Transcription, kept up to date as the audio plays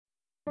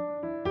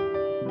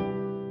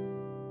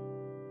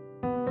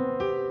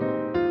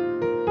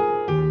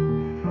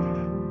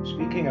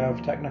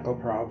have technical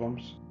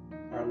problems.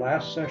 Our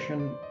last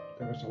session,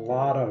 there was a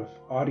lot of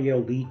audio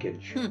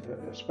leakage,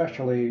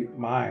 especially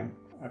mine,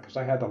 because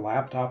I had the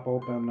laptop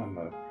open and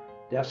the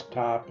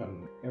desktop,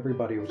 and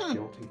everybody was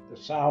guilty. The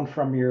sound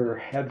from your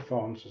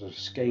headphones is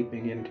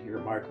escaping into your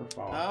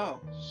microphone. Oh.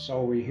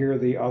 So we hear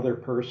the other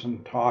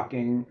person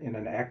talking in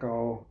an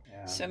echo.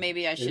 So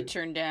maybe I should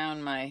turn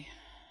down my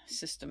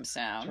system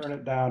sound. Turn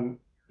it down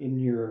in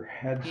your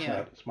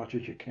headset as much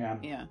as you can.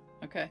 Yeah,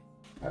 okay.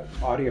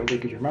 Audio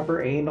leakage.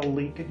 Remember anal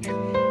leakage?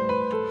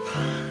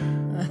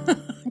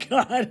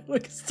 God, we're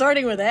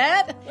starting with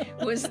that?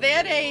 Was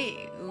that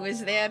a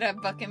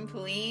Buck and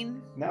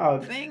Pauline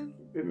thing?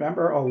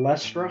 Remember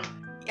Olestra?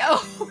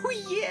 Oh,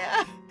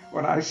 yeah.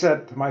 When I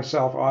said to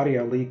myself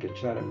audio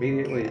leakage, that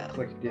immediately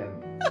clicked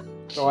in.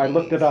 So I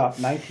looked it up.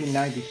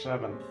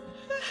 1997.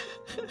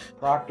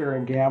 Procter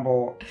 &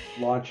 Gamble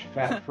launched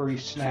fat-free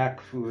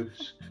snack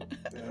foods.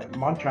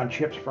 Munch on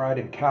chips fried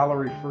in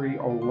calorie-free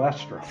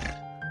Olestra.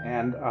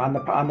 And on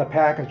the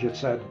package it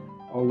said,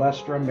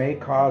 Olestra may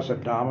cause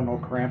abdominal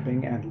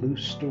cramping and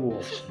loose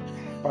stools.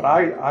 But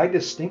I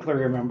distinctly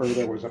remember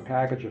there was a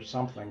package of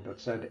something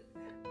that said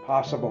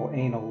possible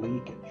anal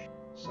leakage.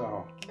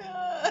 So.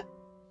 God.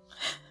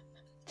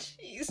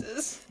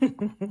 Jesus.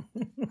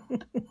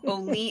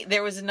 Olean.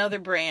 There was another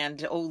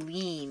brand,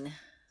 Olean.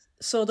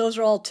 So those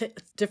are all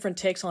different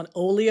takes on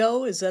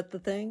oleo. Is that the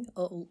thing?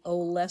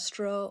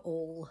 Olestra?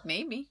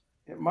 Maybe.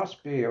 It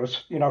must be. It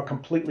was,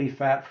 completely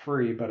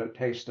fat-free, but it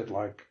tasted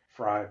like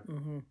fried.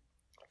 Mm-hmm.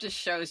 Just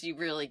shows you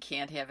really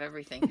can't have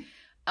everything.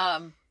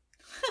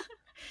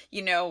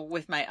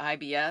 With my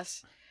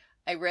IBS,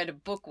 I read a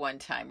book one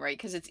time, right?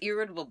 Because it's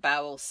irritable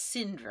bowel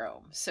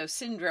syndrome. So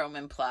syndrome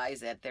implies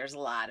that there's a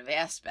lot of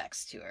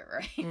aspects to it,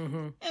 right?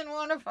 Mm-hmm. And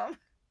one of them,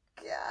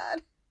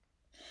 God,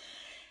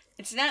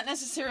 it's not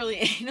necessarily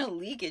anal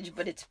leakage,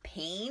 but it's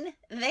pain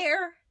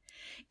there.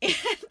 And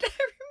I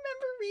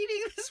remember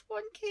reading this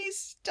one case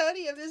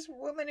study of this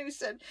woman who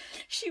said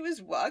she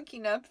was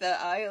walking up the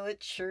aisle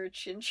at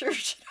church, and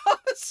all of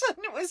a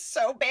sudden it was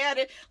so bad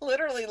it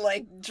literally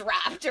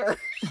dropped her.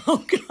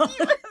 Oh, God. Can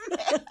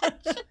you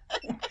imagine?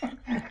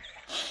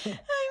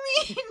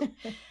 I mean,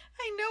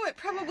 I know it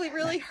probably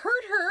really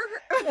hurt her.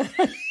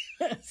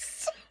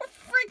 It's so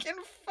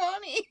freaking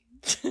funny.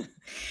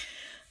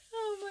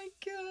 Oh my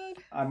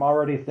God. I'm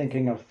already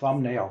thinking of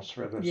thumbnails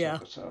for this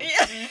episode.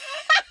 Yeah.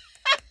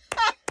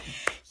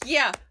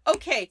 Yeah,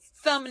 okay,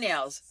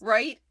 thumbnails,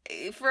 right?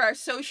 For our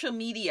social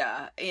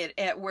media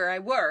at where I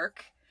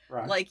work,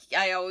 right. Like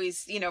I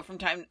always, from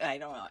time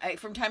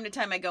to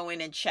time I go in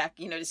and check,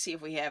 to see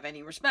if we have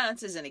any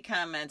responses, any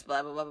comments,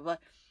 blah, blah, blah, blah, blah.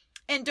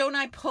 And don't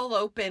I pull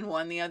open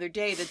one the other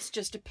day that's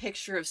just a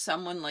picture of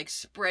someone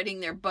spreading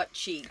their butt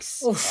cheeks,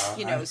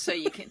 so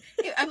you can,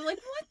 I'm like,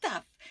 what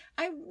the,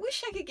 I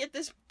wish I could get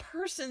this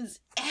person's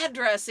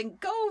address and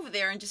go over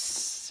there and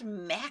just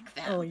smack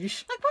them. Oh, you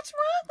should. What's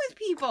wrong with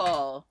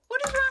people?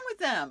 What is wrong with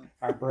them?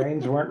 Our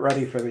brains weren't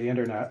ready for the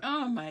internet.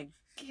 Oh my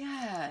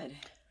God.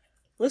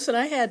 Listen,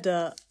 I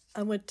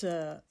went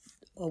to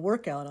a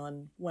workout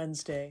on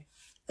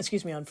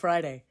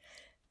Friday.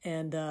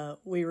 And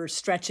we were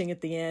stretching at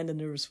the end, and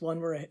there was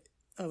one where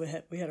we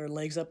had our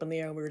legs up in the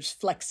air, and we were just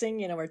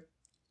flexing, our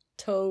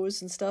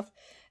toes and stuff.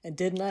 And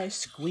didn't I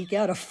squeak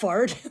out a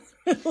fart?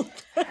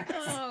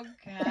 Oh,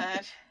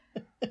 God.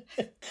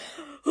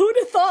 Who'd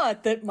have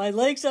thought that my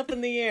legs up in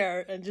the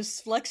air and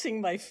just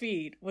flexing my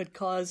feet would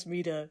cause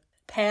me to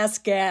pass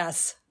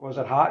gas? Was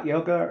it hot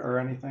yoga or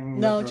anything?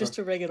 No, just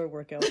a regular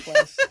workout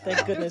class.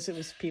 Thank goodness it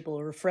was people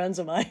who were friends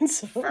of mine.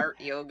 So.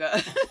 Fart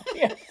yoga.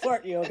 Yeah,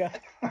 fart yoga.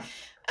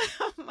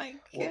 Oh my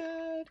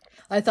God.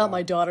 I thought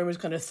my daughter was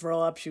going to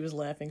throw up. She was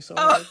laughing so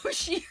hard. Oh,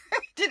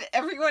 did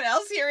everyone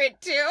else hear it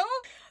too?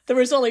 There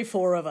was only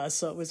 4 of us,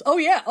 so it was,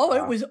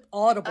 it was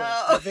audible.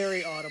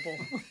 Very audible.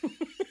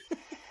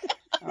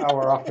 Oh,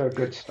 we're off to a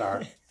good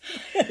start.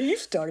 You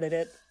started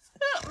it.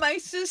 My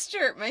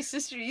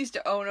sister used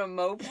to own a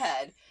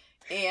moped,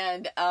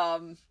 and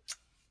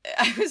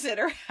I was at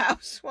her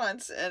house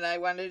once and I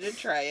wanted to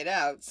try it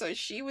out. So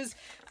she was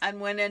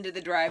on one end of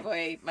the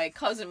driveway. My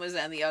cousin was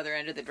on the other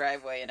end of the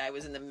driveway and I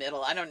was in the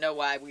middle. I don't know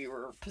why we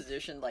were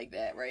positioned like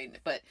that, right?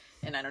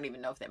 And I don't even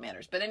know if that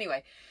matters. But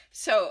anyway,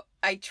 so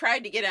I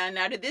tried to get on.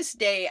 Now to this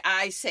day,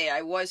 I say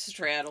I was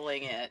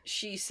straddling it.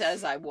 She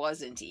says I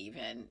wasn't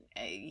even.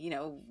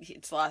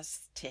 It's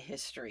lost to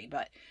history.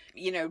 But,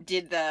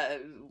 did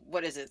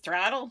the,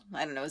 throttle?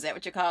 I don't know. Is that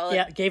what you call it?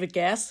 Yeah, gave it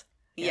gas.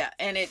 Yeah,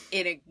 and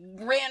it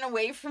ran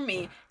away from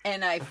me,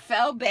 and I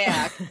fell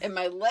back, and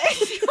my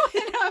legs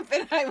went up,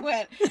 and I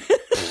went.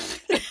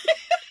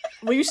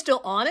 Were you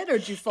still on it, or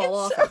did you fall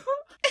off? So,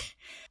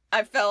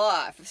 I fell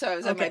off, so I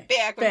was on my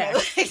back with my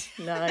legs.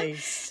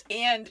 Nice.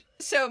 And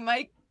so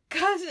my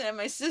cousin and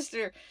my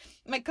sister,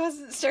 my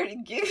cousin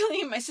started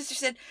giggling, and my sister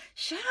said,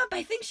 "Shut up,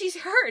 I think she's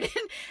hurt."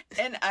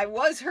 And I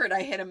was hurt.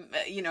 I had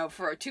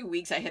for 2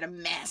 weeks, I had a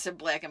massive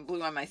black and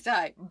blue on my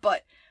thigh,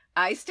 but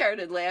I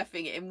started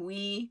laughing, and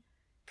we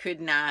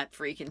could not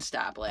freaking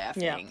stop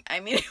laughing. Yeah.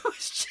 I mean, it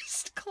was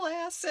just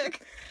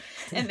classic.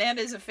 And that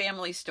is a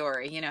family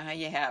story. You know how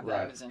you have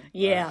those. And...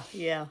 Yeah.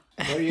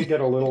 Well, you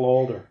get a little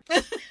older.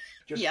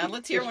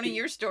 Let's hear one of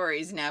your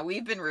stories now.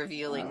 We've been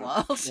revealing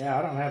Walls. Yeah,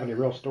 I don't have any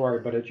real story,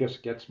 but it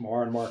just gets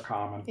more and more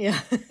common. Yeah.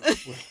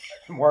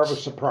 More of a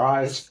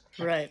surprise.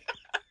 Right.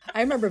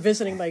 I remember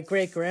visiting my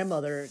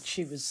great-grandmother.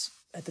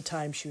 At the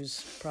time, she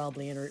was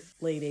probably in her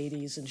late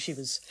 80s, and she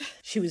was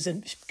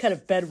kind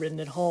of bedridden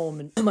at home.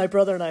 And my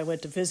brother and I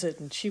went to visit,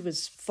 and she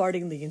was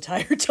farting the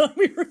entire time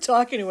we were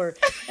talking to her.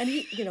 And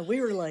we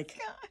were like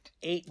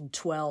 8 and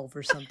 12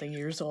 or something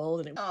years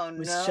old, and it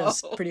was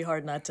just pretty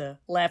hard not to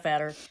laugh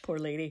at her. Poor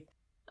lady.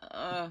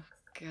 Oh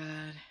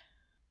God.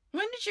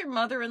 When did your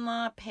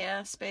mother-in-law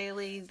pass,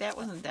 Bailey? That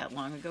wasn't that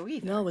long ago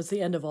either. No, it was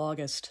the end of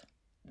August.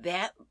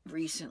 That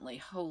recently,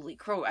 holy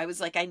crow. I was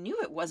like, I knew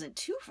it wasn't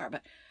too far,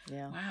 but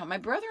wow. My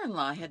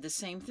brother-in-law had the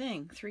same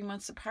thing, 3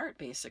 months apart,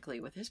 basically,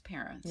 with his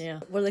parents. Yeah.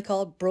 What do they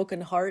call it?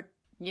 Broken heart?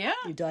 Yeah.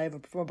 You die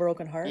from a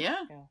broken heart?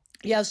 Yeah.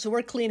 Yeah, so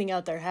we're cleaning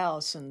out their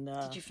house. And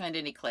did you find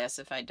any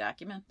classified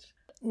documents?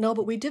 No,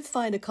 but we did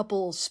find a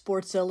couple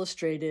Sports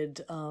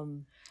Illustrated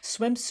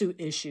swimsuit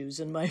issues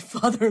in my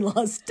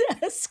father-in-law's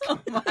desk. Oh,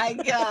 my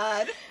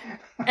God.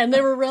 And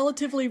they were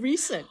relatively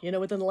recent,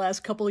 within the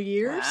last couple of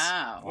years.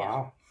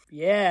 Wow.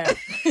 Yeah.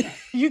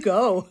 You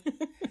go.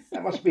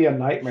 That must be a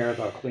nightmare,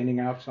 though, cleaning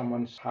out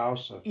someone's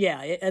house.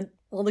 Yeah, and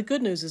the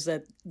good news is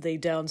that they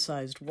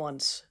downsized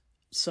once.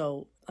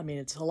 So, I mean,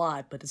 it's a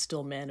lot, but it's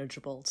still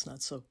manageable. It's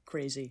not so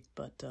crazy.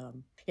 But,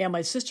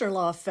 my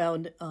sister-in-law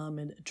found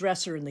a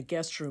dresser in the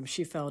guest room.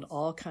 She found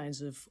all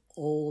kinds of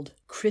old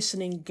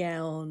christening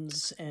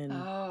gowns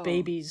and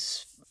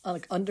babies'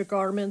 like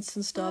undergarments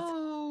and stuff.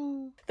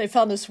 Oh. They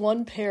found this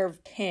one pair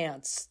of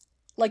pants,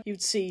 like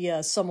you'd see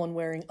someone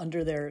wearing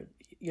under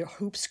your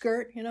hoop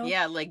skirt,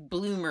 Yeah, like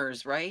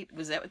bloomers, right?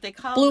 Was that what they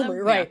called Bloomer,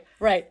 them? right,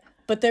 right.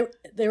 But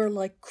they were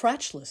like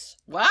crotchless.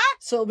 What?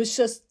 So it was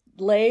just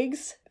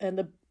legs and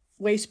the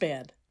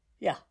waistband.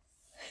 Yeah.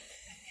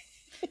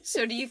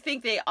 So do you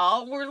think they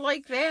all were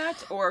like that?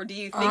 Or do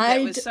you think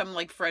that was some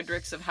like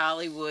Fredericks of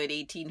Hollywood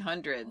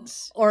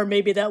 1800s? Or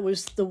maybe that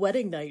was the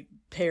wedding night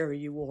pair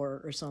you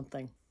wore or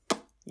something.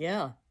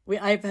 Yeah.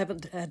 I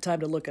haven't had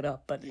time to look it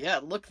up, but yeah,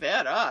 look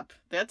that up.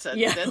 That's a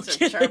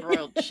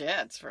Charbroiled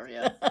Chats for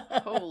you.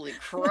 Holy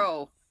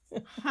crow!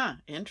 Huh?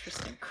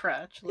 Interesting.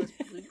 Crotchless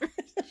bloomers.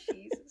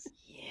 Jesus.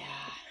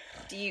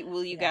 Yeah.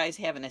 Will you guys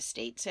have an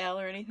estate sale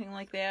or anything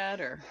like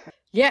that, or?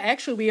 Yeah,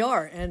 actually, we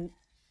are, and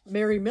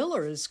Mary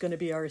Miller is going to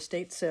be our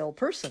estate sale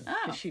person.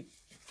 Oh.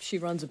 She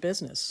runs a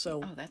business,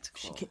 so that's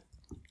cool.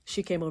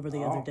 She came over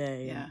the other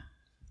day. Yeah.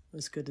 It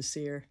was good to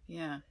see her.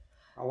 Yeah.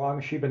 How long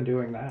has she been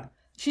doing that?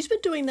 She's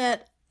been doing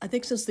that, I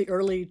think, since the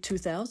early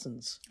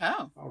 2000s.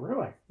 Oh,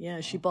 really?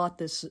 Yeah, she bought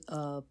this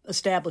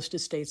established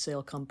estate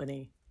sale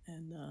company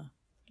and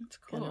that's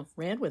cool. kind of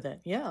ran with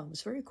it. Yeah, it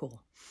was very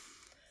cool.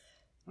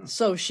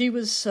 So she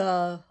was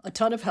a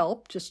ton of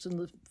help just in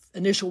the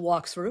initial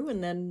walkthrough,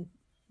 and then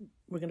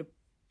we're going to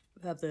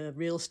have the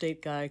real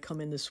estate guy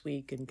come in this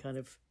week and kind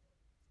of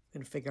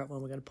going to figure out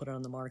when we're going to put it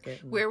on the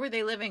market. Where were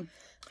they living?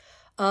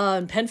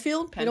 In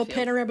Penfield,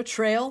 Panorama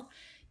Trail.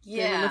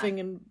 Yeah. They were living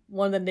in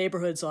one of the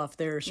neighborhoods off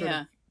there, sort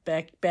of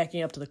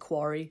backing up to the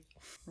quarry.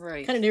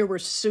 Right. Kind of near where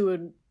Sue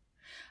and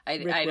I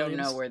don't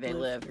know where they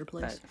live. Your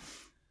place.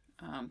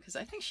 Because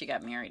I think she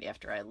got married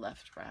after I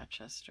left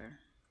Rochester.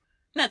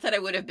 Not that I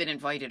would have been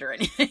invited or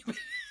anything.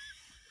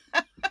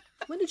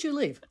 When did you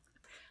leave?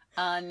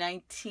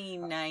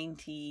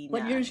 1999.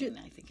 What year did you?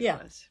 I think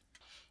it was.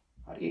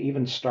 How do you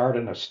even start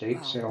an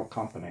estate sale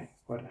company?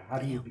 How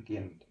do you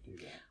begin to do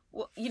that?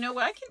 Well, you know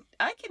what?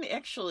 I can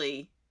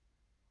actually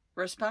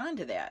respond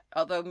to that.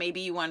 Although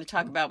maybe you want to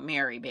talk about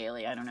Mary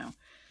Bailey. I don't know.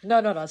 No,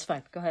 it's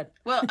fine. Go ahead.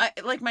 Well,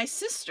 like my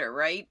sister,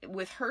 right?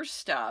 With her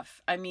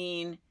stuff, I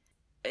mean,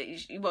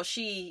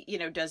 she,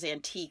 does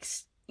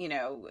antiques,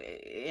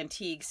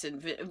 antiques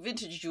and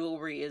vintage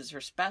jewelry is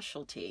her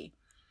specialty.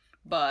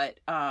 But,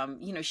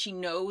 she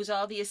knows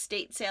all the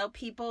estate sale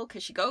people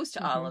because she goes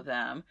to all of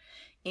them.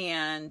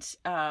 And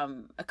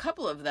a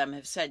couple of them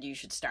have said you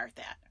should start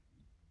that.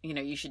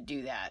 You should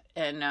do that.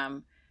 And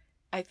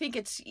I think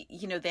it's,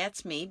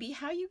 that's maybe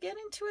how you get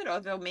into it.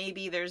 Although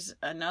maybe there's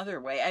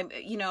another way.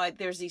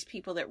 There's these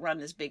people that run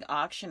this big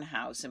auction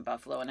house in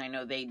Buffalo, and I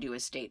know they do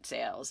estate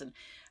sales. And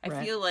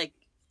I feel like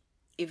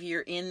if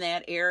you're in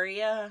that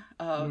area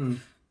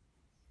of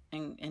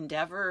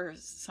endeavor,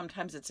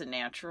 sometimes it's a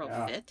natural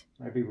fit.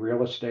 Maybe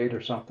real estate or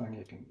something.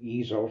 You can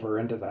ease over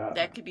into that.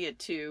 That could be it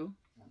too.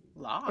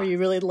 Law. Or you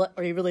really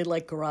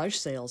like garage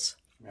sales.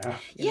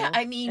 Yeah.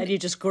 I mean, and you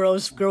just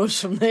grows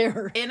from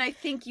there. And I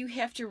think you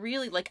have to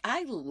really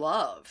I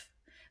love,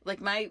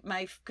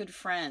 my good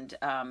friend,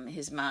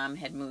 his mom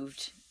had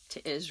moved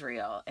to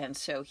Israel, and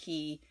so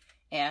he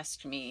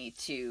asked me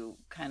to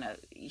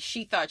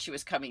she thought she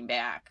was coming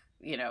back,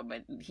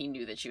 but he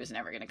knew that she was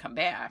never going to come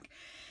back.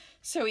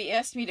 So he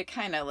asked me to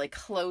kind of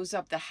close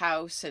up the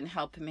house and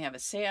help him have a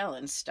sale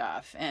and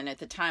stuff. And at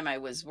the time I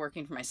was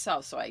working for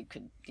myself, so I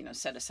could,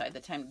 set aside the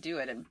time to do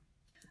it. And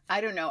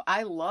I don't know.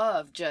 I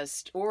love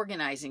just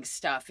organizing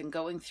stuff and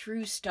going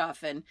through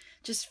stuff and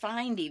just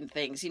finding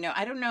things.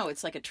 I don't know.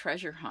 It's like a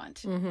treasure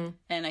hunt. Mm-hmm.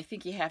 And I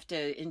think you have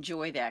to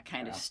enjoy that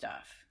kind of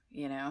stuff,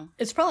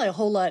 It's probably a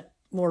whole lot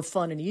more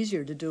fun and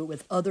easier to do it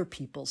with other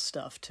people's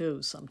stuff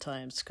too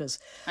sometimes, because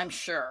I'm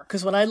sure.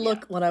 Because when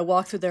I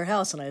walk through their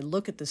house and I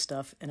look at this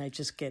stuff and I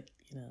just get,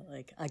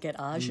 like I get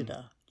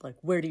agita. Like,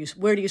 where do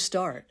you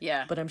start?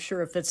 Yeah. But I'm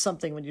sure if it's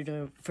something when you're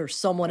doing for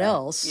someone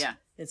else,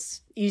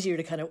 it's easier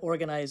to kind of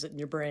organize it in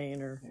your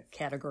brain or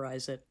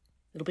categorize it.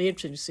 It'll be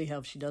interesting to see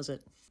how she does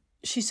it.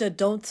 She said,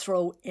 don't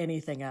throw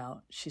anything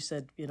out. She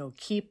said,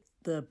 keep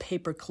the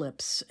paper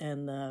clips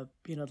and the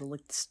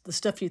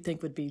stuff you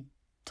think would be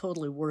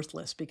totally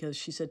worthless, because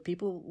she said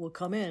people will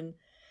come in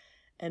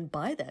and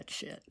buy that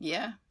shit.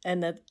 Yeah.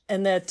 And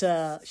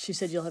that she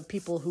said you'll have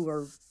people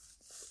who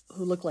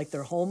look like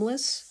they're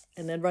homeless,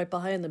 and then right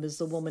behind them is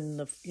the woman in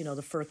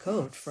the fur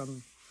coat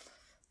from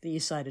the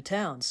east side of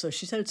town. So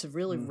she said it's a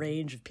really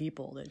range of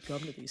people that come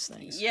to these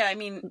things. Yeah, I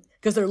mean,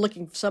 because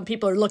some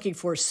people are looking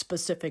for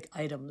specific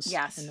items.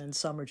 Yes. And then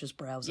some are just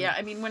browsing. Yeah,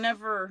 I mean,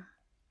 whenever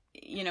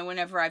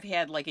I've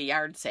had like a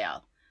yard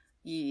sale,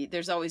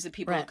 there's always the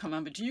people who come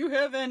up, but do you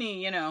have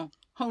any,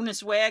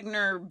 Honus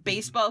Wagner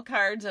baseball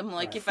cards? I'm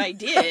like, if I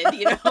did,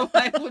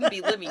 I wouldn't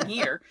be living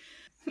here.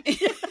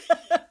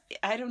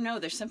 I don't know.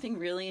 There's something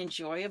really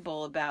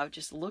enjoyable about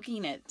just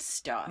looking at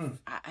stuff.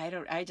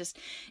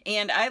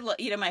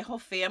 My whole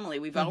family,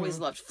 we've always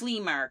loved flea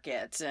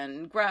markets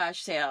and garage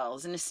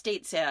sales and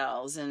estate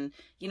sales and,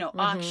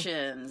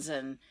 auctions,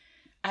 and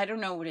I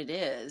don't know what it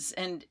is.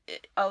 And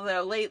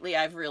although lately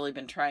I've really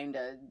been trying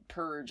to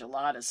purge a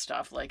lot of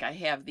stuff. Like I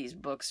have these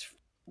books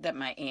that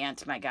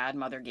my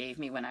godmother gave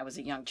me when I was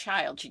a young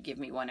child. She'd give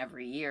me one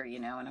every year,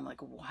 and I'm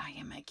like, why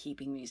am I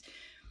keeping these?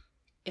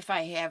 If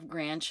I have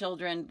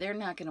grandchildren, they're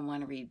not going to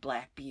want to read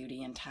Black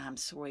Beauty and Tom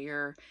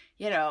Sawyer.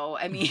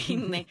 I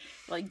mean, they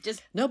like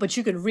just... No, but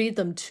you can read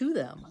them to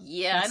them.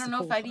 Yeah, I don't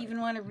know if I'd even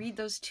want to read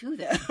those to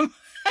them.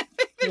 I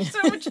think there's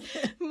so much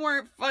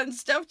more fun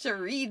stuff to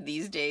read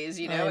these days,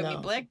 I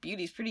mean, Black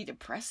Beauty's pretty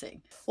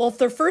depressing. Well, if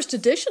they're first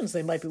editions,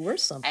 they might be worth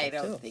something, I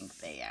don't think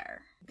they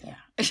are. Okay.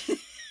 Yeah.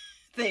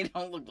 They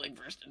don't look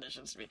like first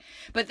editions to me.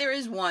 But there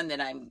is one that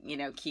I'm,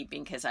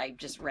 keeping because I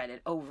just read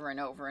it over and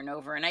over and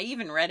over. And I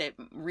even read it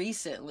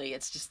recently.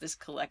 It's just this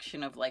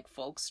collection of like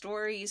folk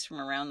stories from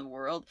around the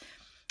world.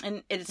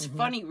 And it's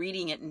funny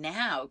reading it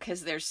now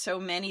because there's so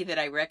many that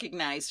I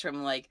recognize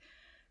from like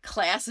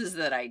classes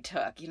that I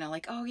took,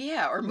 like, oh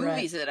yeah, or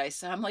movies that I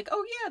saw. I'm like,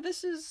 oh yeah,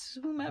 this is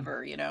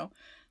whomever,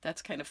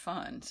 that's kind of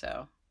fun.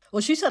 So,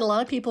 well, she said a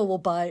lot of people will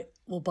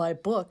buy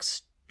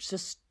books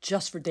just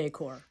for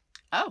decor.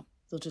 Oh.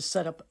 They'll just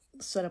set up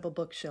a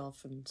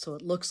bookshelf, and so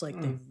it looks like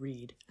they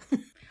read.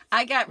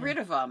 I got rid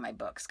of all my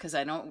books because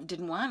I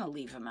didn't want to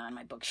leave them on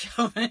my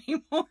bookshelf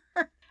anymore.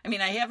 I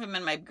mean, I have them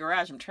in my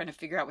garage. I'm trying to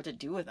figure out what to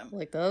do with them.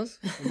 Like those?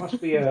 It must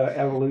be an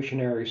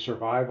evolutionary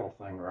survival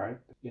thing, right?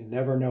 You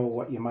never know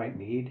what you might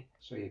need,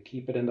 so you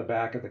keep it in the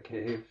back of the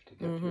cave to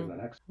get through the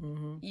next.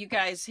 You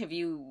guys, have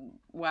you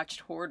watched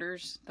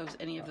Hoarders?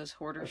 Any of those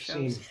Hoarder shows?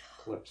 I've seen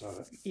clips of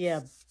it.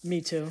 Yeah,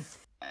 me too.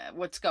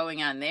 What's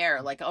going on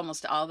there? Like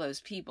almost all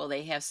those people,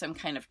 they have some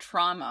kind of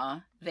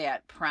trauma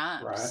that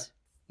prompts,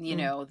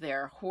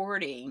 their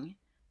hoarding.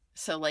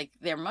 So like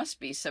there must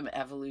be some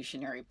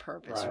evolutionary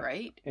purpose,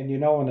 right? And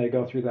when they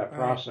go through that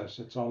process,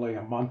 it's only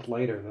a month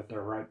later that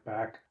they're right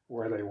back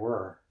where they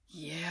were.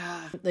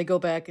 Yeah. They go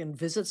back and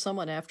visit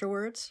someone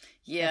afterwards?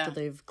 Yeah. After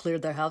they've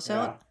cleared their house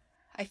out?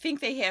 I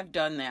think they have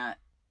done that.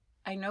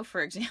 I know,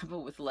 for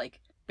example, with like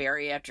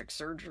bariatric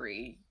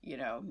surgery,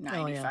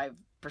 95%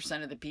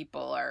 of the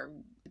people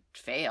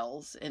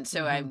fails. And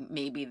so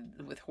maybe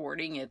with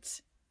hoarding,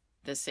 it's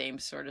the same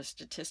sort of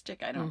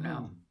statistic. I don't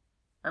know.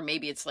 Or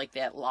maybe it's like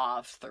that law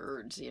of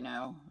thirds,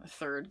 a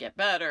third get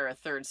better, a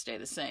third stay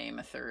the same,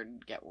 a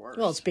third get worse.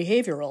 Well, it's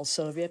behavioral.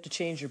 So if you have to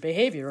change your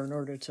behavior in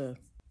order to...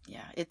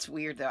 Yeah, it's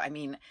weird though. I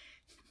mean,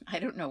 I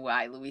don't know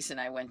why Luis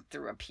and I went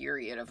through a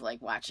period of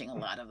like watching a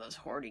lot of those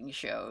hoarding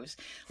shows.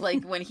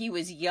 Like when he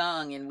was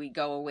young and we'd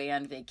go away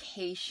on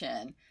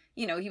vacation,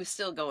 he was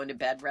still going to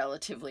bed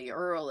relatively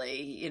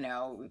early,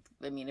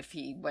 I mean, if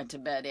he went to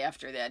bed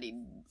after that,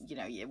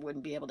 you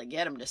wouldn't be able to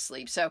get him to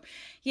sleep. So,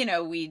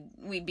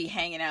 we'd be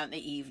hanging out in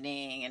the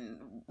evening and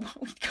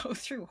we'd go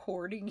through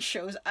hoarding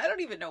shows. I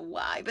don't even know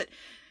why, but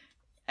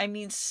I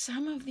mean,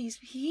 some of these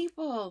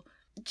people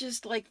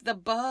just like the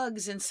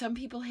bugs, and some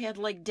people had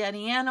like dead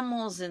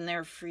animals in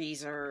their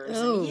freezers.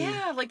 Oh.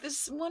 Yeah, like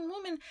this one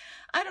woman,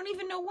 I don't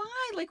even know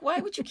why. Like, why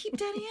would you keep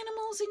dead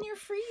animals in your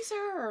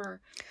freezer?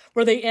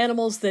 Were they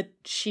animals that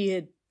she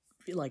had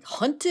like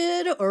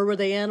hunted, or were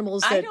they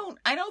animals that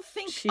I don't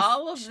think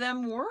all of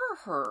them were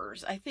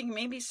hers. I think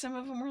maybe some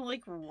of them were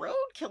like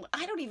roadkill.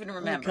 I don't even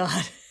remember. Oh,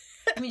 God.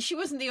 I mean, she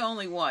wasn't the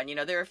only one.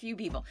 There are a few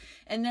people,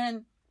 and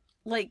then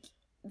like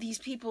these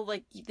people,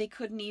 like they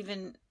couldn't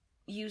even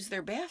use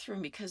their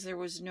bathroom because there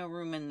was no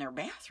room in their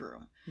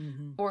bathroom,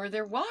 or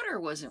their water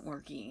wasn't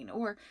working,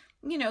 or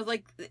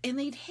like, and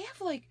they'd have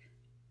like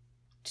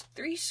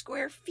 3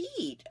 square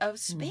feet of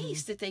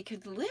space that they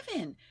could live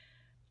in.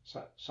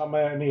 So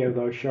many of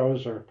those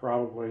shows are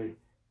probably,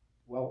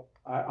 well,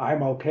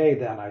 I'm okay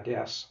then, I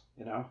guess.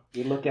 You know,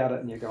 you look at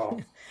it and you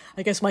go,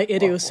 I guess my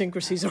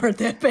idiosyncrasies aren't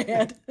that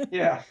bad.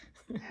 yeah,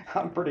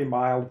 I'm pretty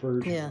mild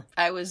version. Yeah.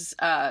 I was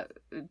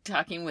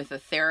talking with a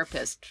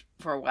therapist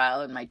for a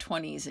while in my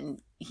 20s,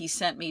 and he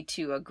sent me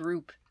to a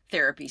group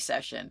therapy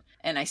session.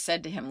 And I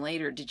said to him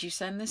later, did you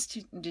send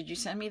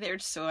me there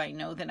so I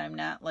know that I'm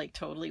not like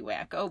totally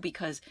wacko?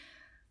 Because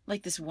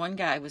like this one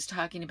guy was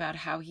talking about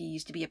how he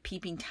used to be a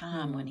peeping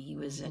Tom when he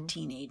was a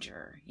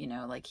teenager, you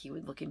know, like he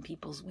would look in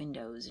people's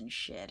windows and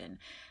shit. And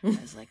I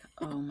was like,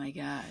 oh my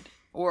God.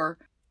 Or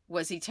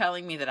was he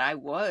telling me that I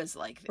was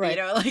like, Right.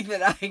 you know, like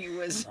that I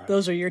was. Right.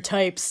 Those are your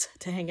types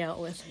to hang out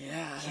with.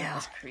 Yeah, that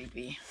was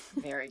creepy.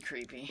 Very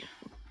creepy.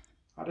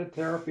 How did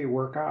therapy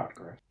work out,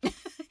 Grace?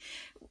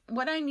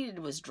 What I needed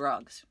was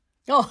drugs.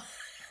 Oh,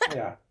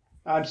 Yeah,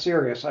 I'm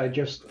serious. I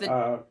just, you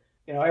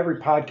know, every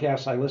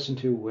podcast I listen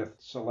to with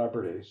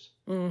celebrities,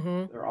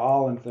 they're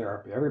all in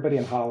therapy. Everybody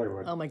in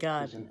Hollywood oh my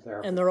God. is in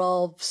therapy. And they're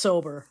all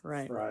sober,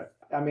 right? Right.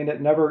 I mean,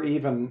 it never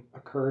even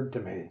occurred to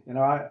me. You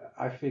know,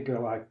 I figure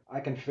like I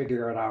can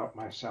figure it out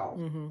myself.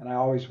 And I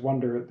always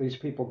wonder if these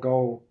people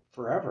go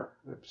forever.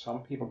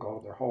 Some people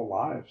go their whole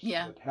lives.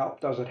 Yeah. Does it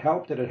help? Does it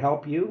help? Did it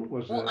help you?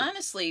 Well,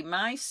 honestly,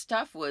 my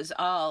stuff was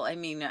all, I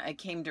mean, I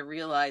came to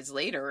realize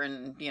later,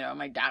 and, you know,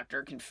 my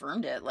doctor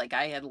confirmed it, like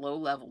I had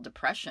low-level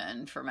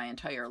depression for my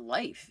entire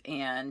life.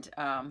 And,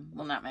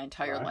 well, not my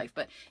entire life,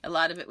 but a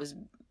lot of it was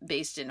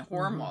based in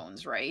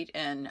hormones, right?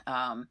 And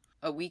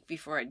a week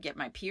before I'd get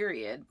my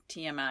period,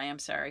 TMI, I'm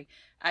sorry,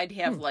 I'd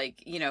have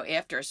like, you know,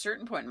 after a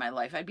certain point in my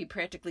life, I'd be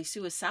practically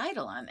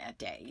suicidal on that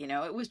day. You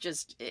know, it was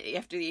just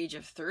after the age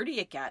of 30,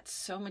 it got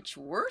so much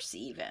worse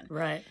even.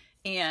 Right.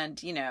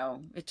 And, you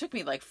know, it took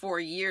me like 4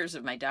 years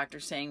of my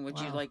doctor saying, would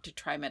you like to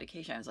try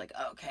medication? I was like,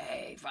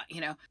 okay, fine, you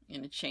know,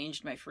 and it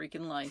changed my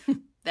freaking life.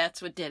 That's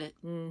what did it.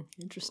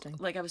 Interesting.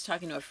 Like I was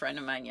talking to a friend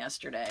of mine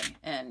yesterday,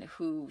 and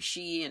who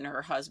she and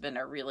her husband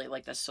are really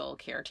like the sole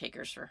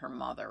caretakers for her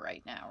mother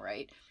right now,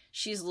 right?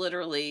 She's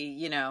literally,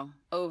 you know,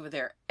 over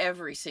there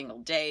every single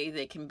day.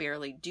 They can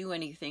barely do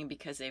anything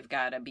because they've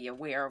got to be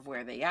aware of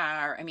where they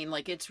are. I mean,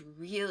 like, it's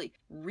really,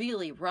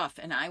 really rough.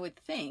 And I would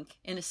think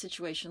in a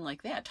situation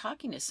like that,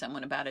 talking to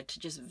someone about it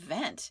to just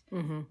vent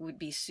would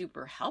be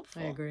super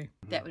helpful. I agree.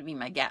 That would be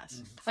my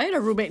guess. I had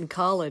a roommate in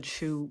college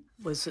who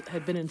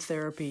had been in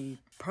therapy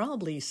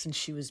probably since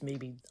she was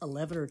maybe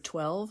 11 or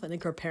 12. I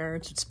think her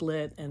parents had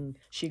split and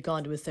she'd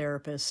gone to a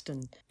therapist,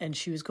 and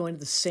she was going to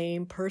the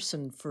same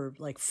person for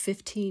like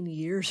 15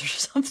 years or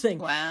something.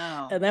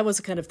 Wow. And that was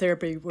the kind of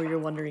therapy where you're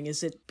wondering,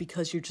 is it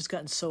because you've just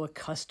gotten so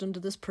accustomed to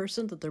this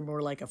person that they're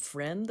more like a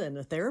friend than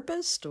a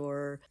therapist?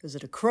 Or is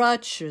it a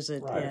crutch? Is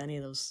it any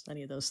of those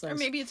things? Or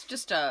maybe it's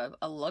just a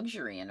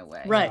luxury in a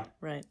way. Right,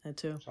 right, that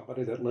too.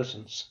 somebody that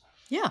listens.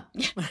 Yeah.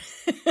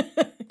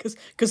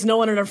 Because no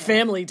one in our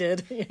family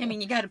did. I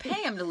mean, you got to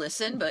pay him to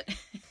listen, but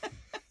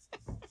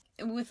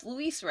with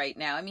Luis right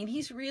now, I mean,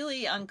 he's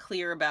really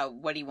unclear about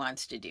what he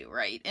wants to do,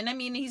 right? And I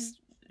mean, he's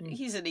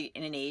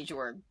in an age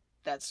where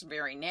that's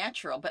very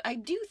natural, but I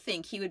do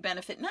think he would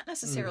benefit not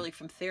necessarily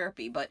from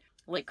therapy, but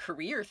like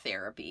career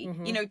therapy,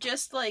 you know,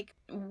 just like,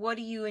 what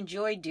do you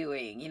enjoy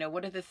doing? You know,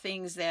 what are the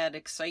things that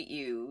excite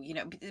you? You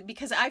know,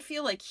 because I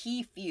feel like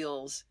he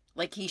feels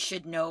like he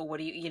should know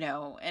what you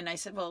know. And I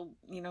said, well,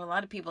 you know, a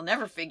lot of people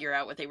never figure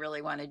out what they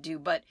really want to do.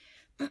 But,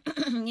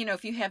 you know,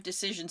 if you have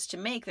decisions to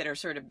make that are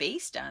sort of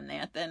based on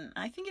that, then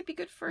I think it'd be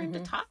good for him to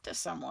talk to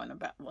someone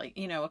about, like,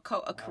 you know, a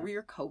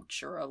career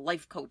coach or a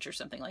life coach or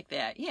something like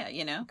that. Yeah,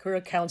 you know. Career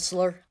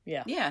counselor.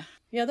 Yeah. Yeah.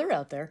 Yeah, they're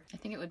out there. I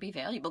think it would be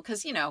valuable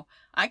because, you know,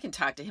 I can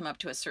talk to him up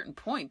to a certain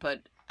point, but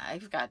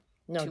I've got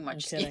too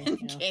much skin in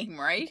the game,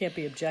 right? You can't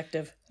be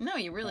objective. No,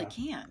 you really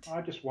can't.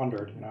 I just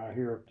wondered, you know, I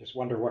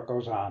wonder what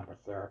goes on with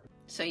therapy.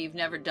 So you've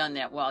never done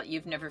that, Walt?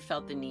 You've never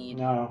felt the need?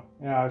 No,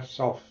 yeah,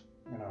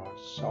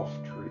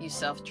 self-treat. You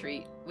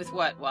self-treat. With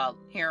what, Walt?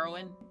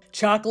 Heroin?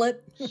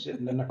 Chocolate?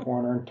 Sitting in the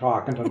corner and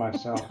talking to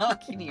myself.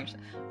 Talking to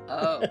yourself.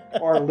 Oh.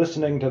 Or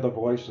listening to the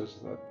voices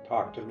that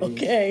talk to me.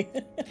 Okay.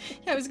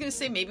 Yeah, I was going to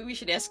say, maybe we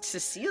should ask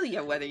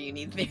Cecilia whether you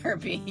need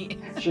therapy.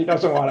 She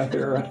doesn't want to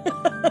hear it.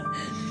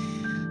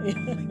 Oh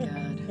my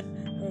God.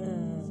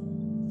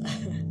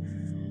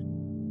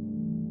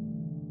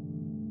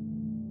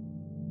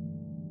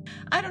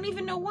 I don't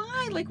even know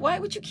why. Like, why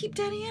would you keep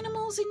dead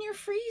animals in your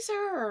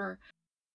freezer?